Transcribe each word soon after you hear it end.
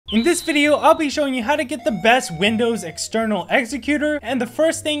In this video, I'll be showing you how to get the best Windows external executor, and the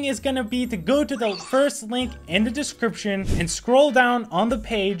first thing is gonna be to go to the first link in the description and scroll down on the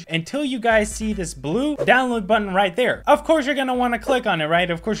page until you guys see this blue download button right there. Of course, you're gonna wanna click on it, right?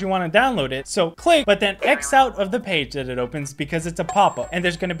 Of course, you wanna download it. So click, but then X out of the page that it opens because it's a pop-up. And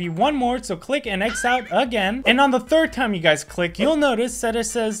there's gonna be one more, so click and X out again. And on the third time you guys click, you'll notice that it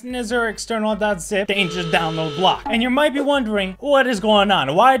says Nezur external.zip dangerous download block. And you might be wondering, what is going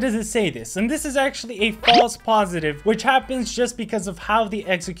on? Why does it say this? And this is actually a false positive, which happens just because of how the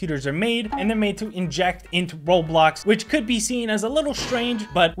executors are made, and they're made to inject into Roblox, which could be seen as a little strange,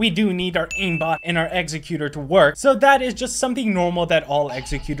 but we do need our aimbot and our executor to work. So that is just something normal that all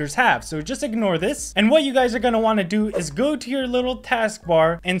executors have. So just ignore this. And what you guys are going to want to do is go to your little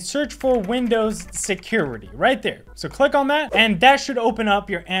taskbar and search for Windows security right there. So click on that, and that should open up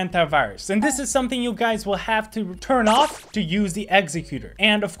your antivirus. And this is something you guys will have to turn off to use the executor.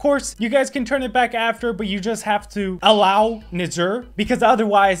 And of course, you guys can turn it back after, but you just have to allow Nezur, because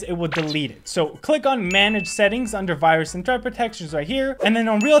otherwise it will delete it. So click on manage settings under virus and threat protections right here. And then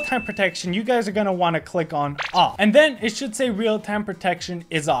on real-time protection, you guys are going to want to click on off. And then it should say real-time protection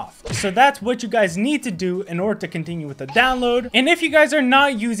is off. So that's what you guys need to do in order to continue with the download. And if you guys are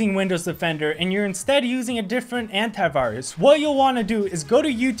not using Windows Defender and you're instead using a different antivirus, what you'll want to do is go to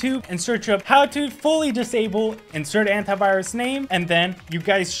YouTube and search up how to fully disable, insert antivirus name, and then you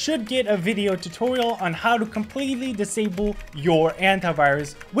guys should get a video tutorial on how to completely disable your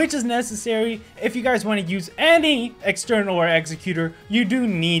antivirus, which is necessary if you guys want to use any external or executor. You do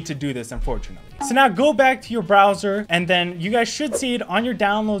need to do this, unfortunately. So now go back to your browser, and then you guys should see it on your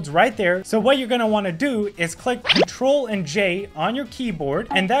downloads right there. So what you're going to want to do is click Control and J on your keyboard,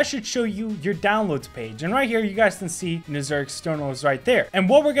 and that should show you your downloads page. And right here, you guys can see Nezur external is right there. And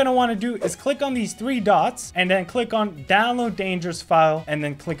what we're going to want to do is click on these three dots, and then click on download dangerous file, and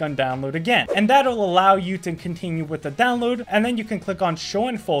then click on download again. And that'll allow you to continue with the download. And then you can click on show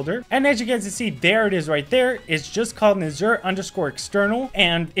in folder. And as you guys can see, there it is right there. It's just called Nezur_external,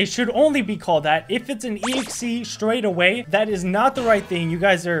 and it should only be called that. If it's an exe straight away, that is not the right thing. You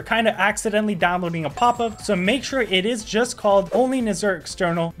guys are kind of accidentally downloading a pop-up, so make sure it is just called only Nezur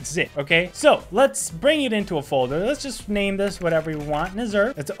external zip. Okay, so let's bring it into a folder. Let's just name this whatever you want,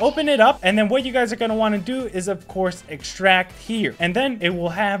 Nezur. Let's open it up, and then what you guys are going to want to do is, of course, extract here, and then it will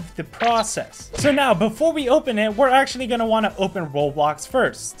have the process. So now, before we open it, we're actually going to want to open Roblox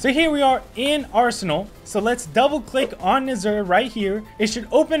first. So here we are in Arsenal. So let's double click on Nezur right here. It should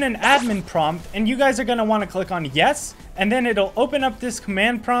open an admin prompt, and you guys are going to want to click on yes, and then it'll open up this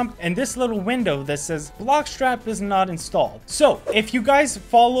command prompt and this little window that says Blockstrap is not installed. So if you guys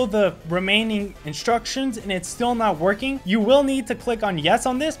follow the remaining instructions and it's still not working, you will need to click on yes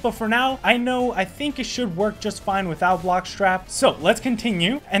on this. But for now, I think it should work just fine without Blockstrap. So let's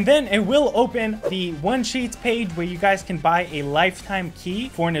continue, and then it will open the one sheets page where you guys can buy a lifetime key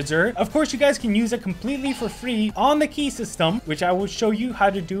for Nezur. Of course, you guys can use it completely for free on the key system, which I will show you how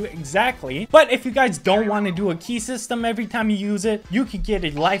to do exactly. But if you guys don't want to do a key system every time you use it, you could get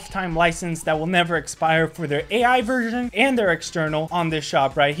a lifetime license that will never expire for their AI version and their external on this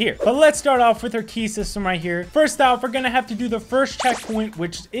shop right here. But let's start off with our key system right here. First off, we're gonna have to do the first checkpoint,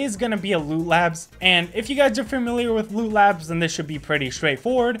 which is gonna be a loot labs. And if you guys are familiar with loot labs, then this should be pretty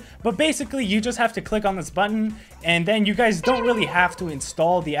straightforward. But basically, you just have to click on this button, and then you guys don't really have to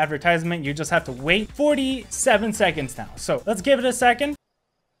install the advertisement. You just have to wait 47 seconds now. So let's give it a second.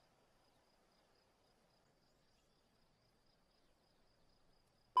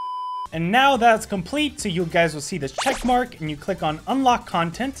 And now that's complete, so you guys will see this check mark, and you click on unlock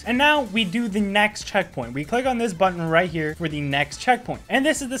content. And now we do the next checkpoint. We click on this button right here for the next checkpoint. And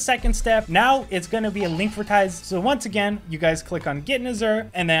this is the second step. Now it's going to be a link advertise. So once again, you guys click on get Nezur,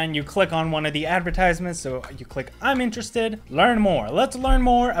 and then you click on one of the advertisements. So you click I'm interested, learn more. Let's learn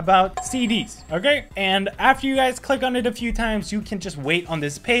more about CDs. Okay. And after you guys click on it a few times, you can just wait on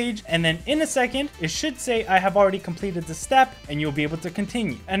this page. And then in a second, it should say I have already completed the step, and you'll be able to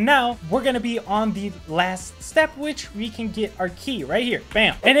continue. And now we're going to be on the last step, which we can get our key right here.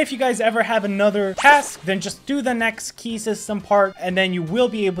 Bam. And if you guys ever have another task, then just do the next key system part, and then you will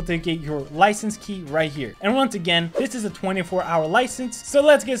be able to get your license key right here. And once again, this is a 24-hour license. So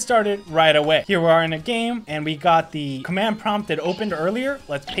let's get started right away. Here we are in a game, and we got the command prompt that opened earlier.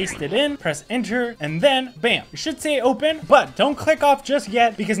 Let's paste it in, press enter, and then bam. It should say open, but don't click off just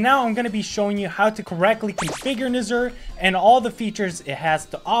yet, because now I'm going to be showing you how to correctly configure Nezur and all the features it has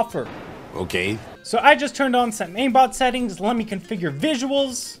to offer. Okay. So I just turned on some aimbot settings. Let me configure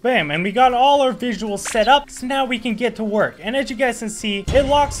visuals. Bam, and we got all our visuals set up. So now we can get to work. And as you guys can see, it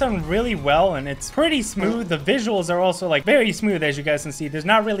locks on really well and it's pretty smooth. The visuals are also like very smooth, as you guys can see. There's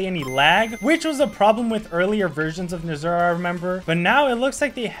not really any lag, which was a problem with earlier versions of Nezur, I remember. But now it looks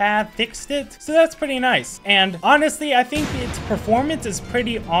like they have fixed it. So that's pretty nice. And honestly, I think its performance is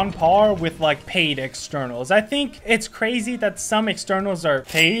pretty on par with like paid externals. I think it's crazy that some externals are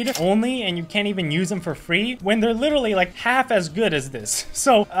paid only and you can't even use them for free when they're literally like half as good as this.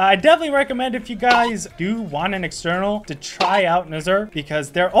 So I definitely recommend, if you guys do want an external, to try out Nezur,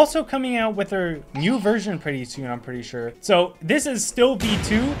 because they're also coming out with their new version pretty soon, I'm pretty sure. So this is still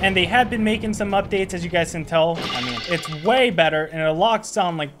V2 and they have been making some updates, as you guys can tell. I mean, it's way better and it locks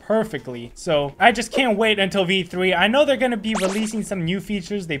down like perfectly. So I just can't wait until V3. I know they're going to be releasing some new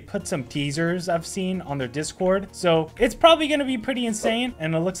features. They put some teasers I've seen on their Discord. So it's probably going to be pretty insane.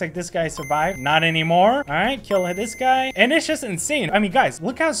 And it looks like this guy survived. Not anymore. All right, kill this guy. And it's just insane. I mean, guys,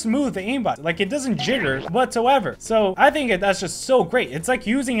 look how smooth the aimbot. Like, it doesn't jitter whatsoever. So I think that's just so great. It's like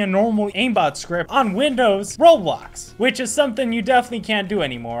using a normal aimbot script on Windows Roblox, which is something you definitely can't do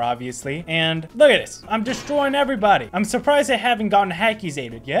anymore, obviously. And look at this. I'm destroying everybody. I'm surprised I haven't gotten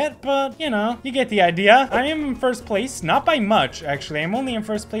hackizated yet, but you know, you get the idea. I am in first place, not by much, actually. I'm only in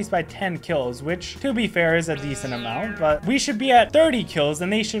first place by 10 kills, which, to be fair, is a decent amount, but we should be at 30 kills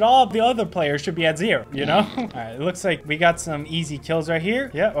and they should all, the other players should be at 0, you know? All right, it looks like we got some easy kills right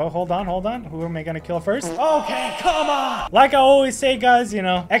here. Yeah, oh, hold on. Who am I gonna kill first? Okay, come on! Like I always say, guys, you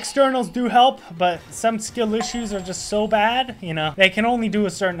know, externals do help, but some skill issues are just so bad, you know, they can only do a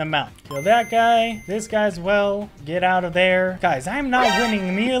certain amount. Kill that guy, this guy as well. Get out of there. Guys, I'm not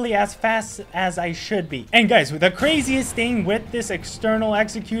winning nearly as fast as I should be. And guys, the craziest thing with this external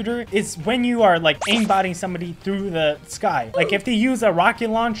executor is when you are like aimbotting somebody through the sky. Like if they use a rocket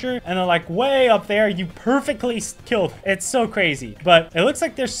launcher and they're like way up there, you perfectly killed. It's so crazy. But it looks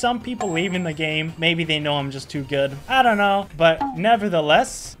like there's some people leaving the game. Maybe they know I'm just too good. I don't know. But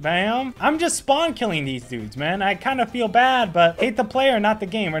nevertheless, bam. I'm just spawn killing these dudes, man. I kind of feel bad, but hate the player, not the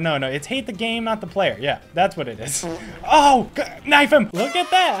game. Or no, it's hate the game, not the player. Yeah, that's what it is. Oh, knife him. Look at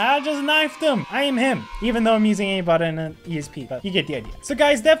that. I just knifed him. I am him, even though I'm using aimbot and an ESP, but you get the idea. So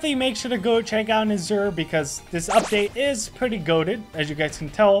guys, definitely make sure to go check out Nezur, because this update is pretty goated, as you guys can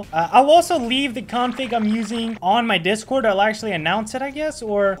tell. I'll also leave the config I'm using on my Discord. I'll actually announce it, I guess,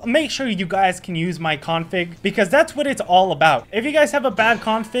 or make sure you guys can use my config, because that's what it's all about. If you guys have a bad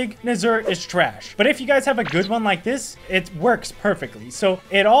config, Nezur is trash. But if you guys have a good one like this, it works perfectly. So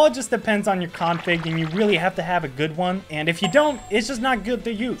it all just depends on your config, and you really have to have a good one. And if you don't, it's just not good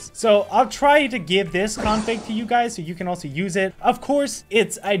to use. So I'll try to give this config to you guys so you can also use it. Of course,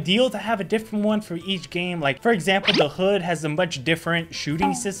 it's ideal to have a different one for each game. Like, for example, the Hood has a much different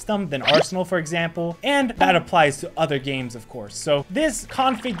shooting system than Arsenal, for example, and that applies to other games, of course. So this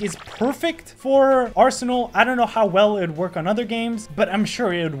config is perfect for Arsenal. I don't know how well it would work on other games, but I'm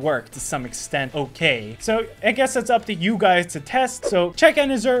sure it would work to some extent okay. So I guess it's up to you guys to test. So check out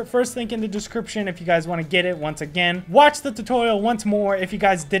Nezur, first link in the description if you guys want to get it. Once again, watch the tutorial once more if you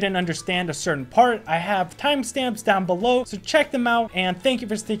guys didn't understand a certain part. I have timestamps down below, so check them out, and thank you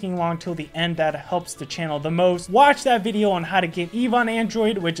for sticking along till the end. That helps the channel the most. Watch that video on how to get Eve on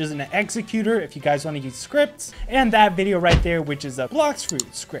Android, which is an executor if you guys want to use scripts, and that video right there, which is a Blox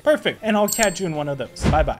Fruit script. Perfect, and I'll catch you in one of those. Bye bye.